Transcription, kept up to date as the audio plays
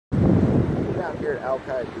down here at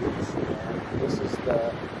Alki Beach, and this is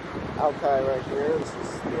the Alki right here. This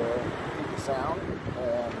is the Puget Sound,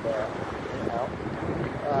 and anyhow,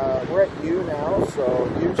 we're at U now, so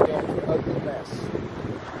U stands for Ugly Mess,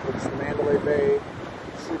 which the Mandalay Bay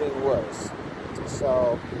shooting was.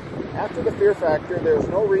 So, after the fear factor, there's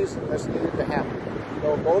no reason this needed to happen.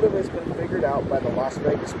 No motive has been figured out by the Las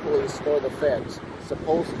Vegas police or the feds,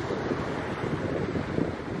 supposedly.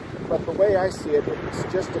 But the way I see it, it's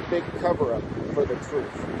just a big cover-up for the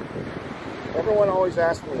truth. Everyone always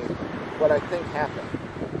asks me what I think happened.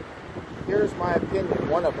 Here's my opinion,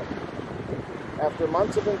 one of them. After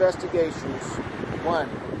months of investigations, 1,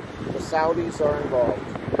 the Saudis are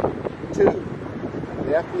involved. 2,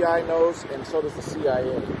 the FBI knows, and so does the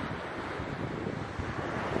CIA.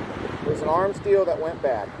 There's an arms deal that went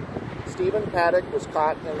bad. Stephen Paddock was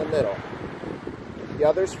caught in the middle. The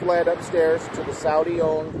others fled upstairs to the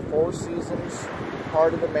Saudi-owned Four Seasons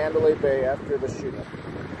part of the Mandalay Bay after the shooting.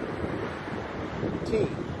 T.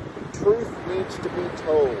 Truth needs to be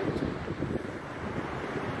told.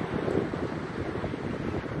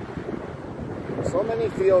 So many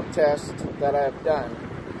field tests that I have done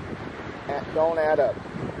don't add up.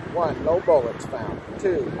 1, no bullets found.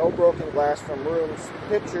 2, no broken glass from rooms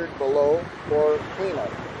pictured below or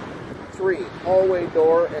cleanup. 3, hallway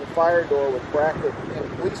door and fire door with bracket in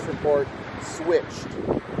police report switched.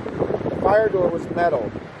 The fire door was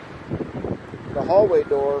metal. The hallway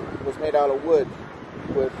door was made out of wood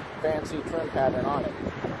with fancy trim pattern on it.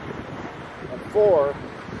 And 4,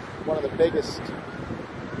 one of the biggest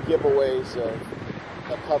giveaways of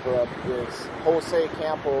a cover-up is Jose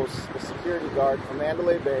Campos, the security guard from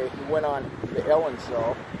Mandalay Bay. He went on the Ellen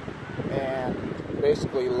show and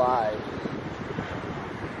basically lied.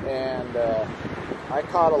 And I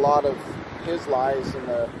caught a lot of his lies in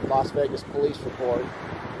the Las Vegas police report,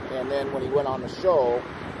 and then when he went on the show,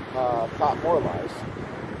 caught more lies.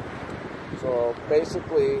 So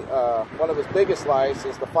basically, one of his biggest lies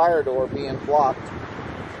is the fire door being blocked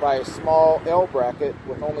by a small L bracket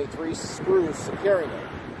with only 3 screws securing it.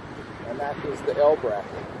 And that is the L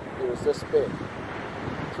bracket. It was this big.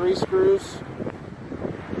 3 screws,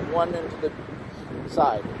 1 into the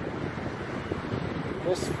side.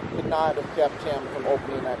 This could not have kept him from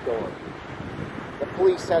opening that door. The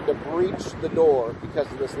police had to breach the door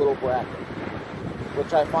because of this little bracket,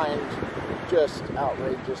 which I find just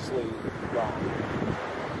outrageously wrong.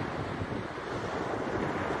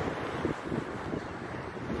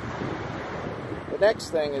 The next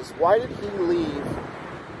thing is, why did he leave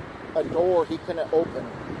a door he couldn't open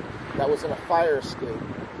that was in a fire escape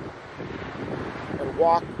and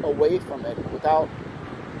walk away from it without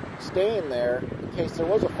staying there in case there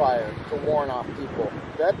was a fire to warn off people?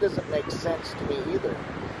 That doesn't make sense to me either.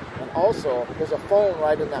 And also, there's a phone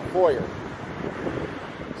right in that foyer.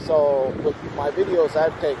 So with my videos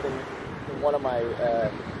I've taken in one of my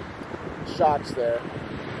shots there,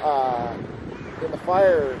 in the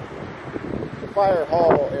fire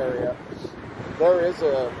hall area, there is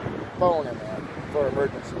a phone in there for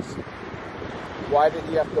emergencies. Why did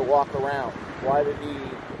he have to walk around? Why did he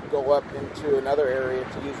go up into another area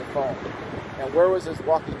to use a phone? And where was his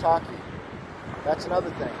walkie-talkie? That's another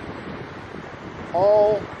thing.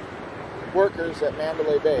 All workers at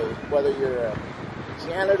Mandalay Bay, whether you're a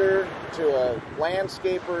janitor to a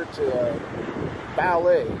landscaper to a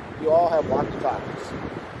ballet, you all have walkie-talkies.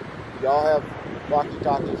 You all have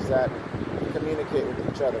walkie-talkies that communicate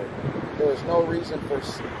with each other. There is no reason for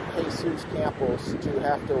Jesus Campos to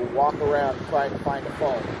have to walk around trying to find a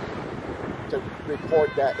phone to report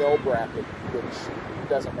that L bracket, which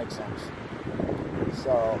doesn't make sense.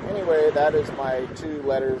 So anyway, that is my 2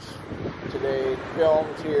 letters today,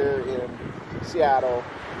 filmed here in Seattle,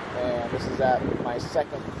 and this is at my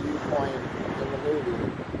second viewpoint in the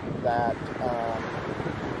movie that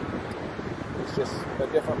it's just a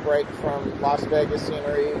different break from Las Vegas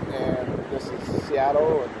scenery, and this is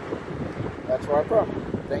Seattle, and that's where I'm from.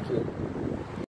 Thank you.